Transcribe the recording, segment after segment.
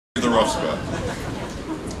The rough spot.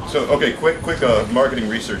 So, okay, quick marketing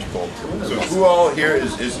research poll. So, who all here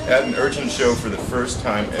is at an Urchins show for the first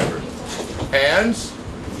time ever? Hands?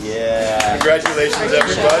 Yeah. Congratulations,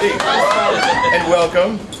 everybody, and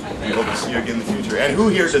welcome. We hope to see you again in the future. And who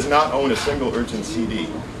here does not own a single Urchins CD?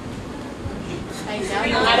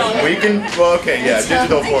 We can. Well, okay, yeah,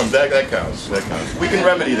 digital form. That counts. That counts. We can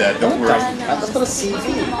remedy that. Don't worry. Let's put a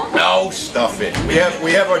CD. No, stuff it. We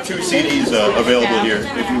have our 2 CDs available here.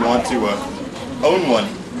 If you want to own one,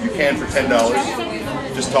 you can for $10.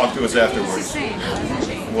 Just talk to us afterwards.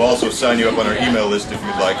 We'll also sign you up on our email list if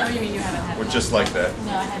you'd like. We're just like that.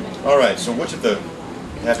 All right. So which of the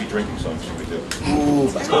happy drinking songs should we do? Ooh,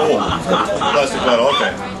 Plastic bottle.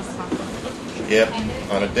 Okay. Yep.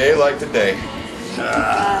 On a day like today.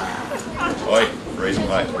 Oi, raising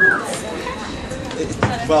high.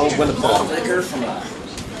 Well, when the ball liquor from a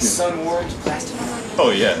sun-warmed plastic.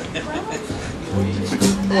 Oh yeah.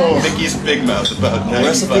 Oh, Mickey's Big Mouth about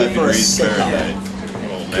 95 degrees Fahrenheit.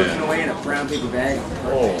 Oh Cooking man. away in a brown paper bag.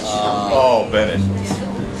 Oh, Bennett.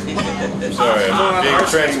 I'm sorry, I'm being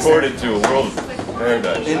transported to a world of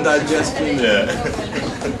paradise. Indigestion. Yeah.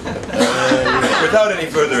 Without any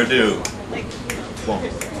further ado. 1, 2.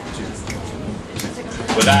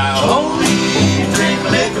 But I only drink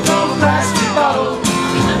liquor from a plastic bottle.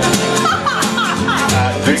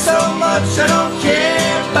 I drink so much I don't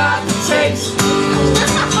care about the taste.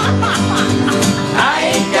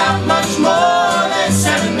 I ain't got much more than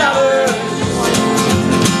 $7,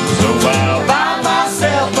 so I'll buy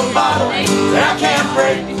myself a bottle that I can't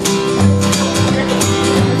break.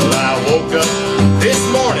 Well, I woke up this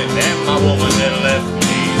morning and my woman had left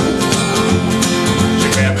me.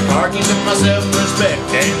 She grabbed the car keys and my self-respect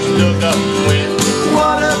and she took up with,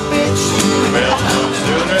 what a bitch. Well, no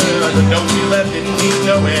sooner the note she left didn't need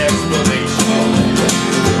no explanation.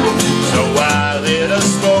 So I lit a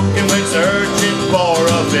smoke and went searching for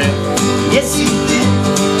a bit. Yes, you did.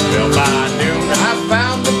 Well, by noon I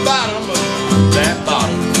found the bottom of that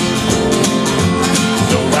bottle.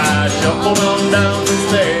 So I shuffled on down the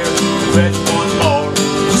stairs to fetch one more.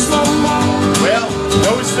 Just one more. Well,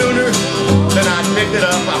 no sooner than I picked it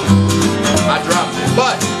up, I dropped it.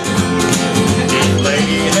 But it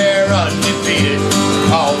lay there undefeated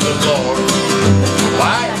on the floor.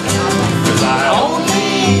 Why? Because I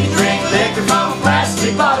only drink liquor from a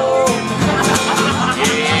plastic bottle.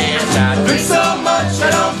 Yes, I drink so much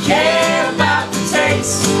I don't care about the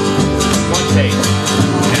taste. One taste.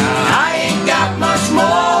 Now I ain't got much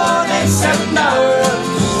more than $7,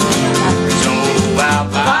 so I'll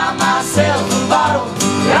buy myself a bottle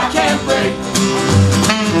that I can't break.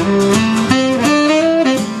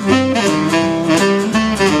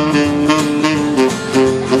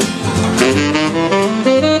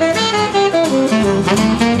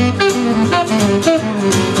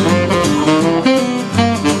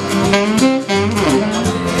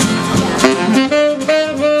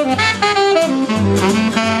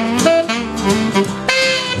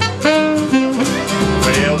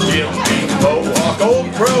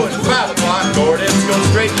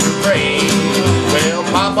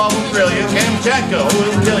 Jacko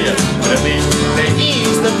will kill you, but at least they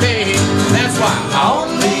ease the pain. That's why I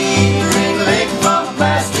only drink liquor from a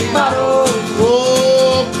plastic bottle.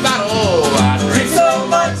 Oh, bottle. I drink so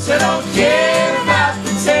much I don't care about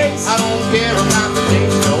the taste. I don't care about the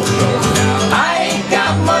taste, no, no. Now I ain't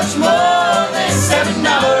got much more than $7.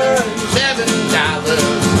 $7,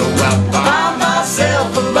 so I'll buy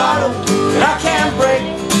myself a bottle that I can't break.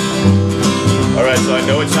 All right, so I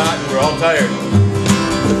know it's hot and we're all tired.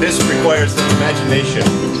 This requires some imagination.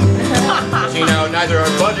 See, now, neither our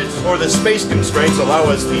budgets or the space constraints allow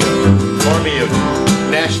us the army of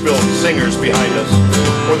Nashville singers behind us,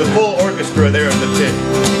 or the full orchestra there in the pit,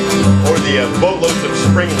 or the boatloads of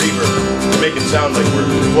spring reverb to make it sound like we're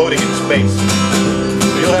floating in space.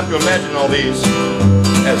 So you'll have to imagine all these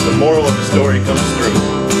as the moral of the story comes through,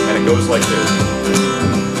 and it goes like this.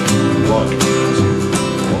 1, 2,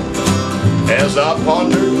 3. As I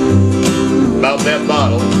pondered about that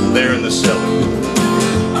bottle there in the cellar,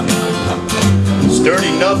 sturdy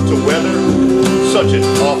enough to weather such an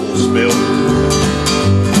awful spill,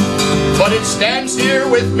 but it stands here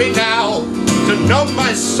with me now to numb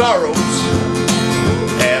my sorrows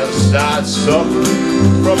as I suffer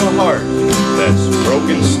from a heart that's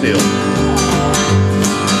broken still.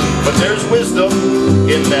 But there's wisdom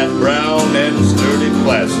in that brown and sturdy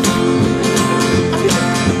plastic.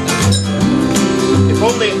 If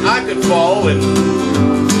only I could fall and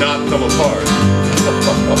not come apart.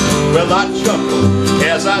 Well, I chuckle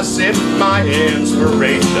as I sip my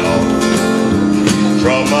inspiration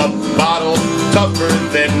from a bottle tougher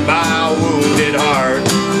than my wounded heart.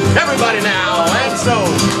 Everybody now, and so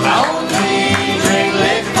I only drink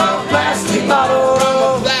liquor from a plastic bottle. from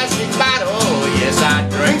a plastic bottle. Yes, I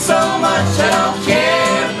drink So much I don't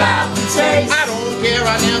care about the taste. I don't care,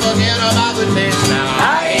 I never care about the taste now.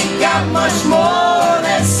 I ain't got much more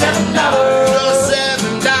than $7. Just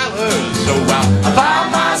 $7, so I'll Buy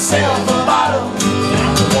myself a bottle,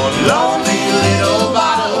 one lonely little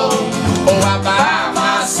bottle. Oh, I buy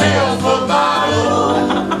myself a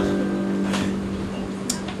bottle.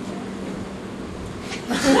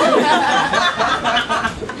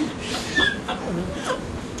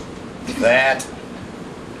 That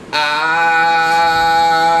I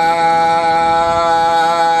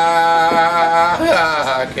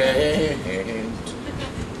can't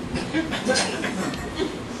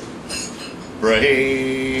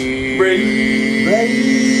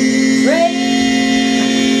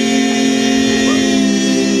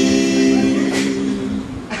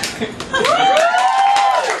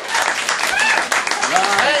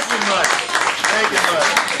Thank you much.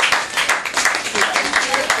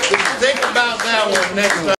 Think about that one next time.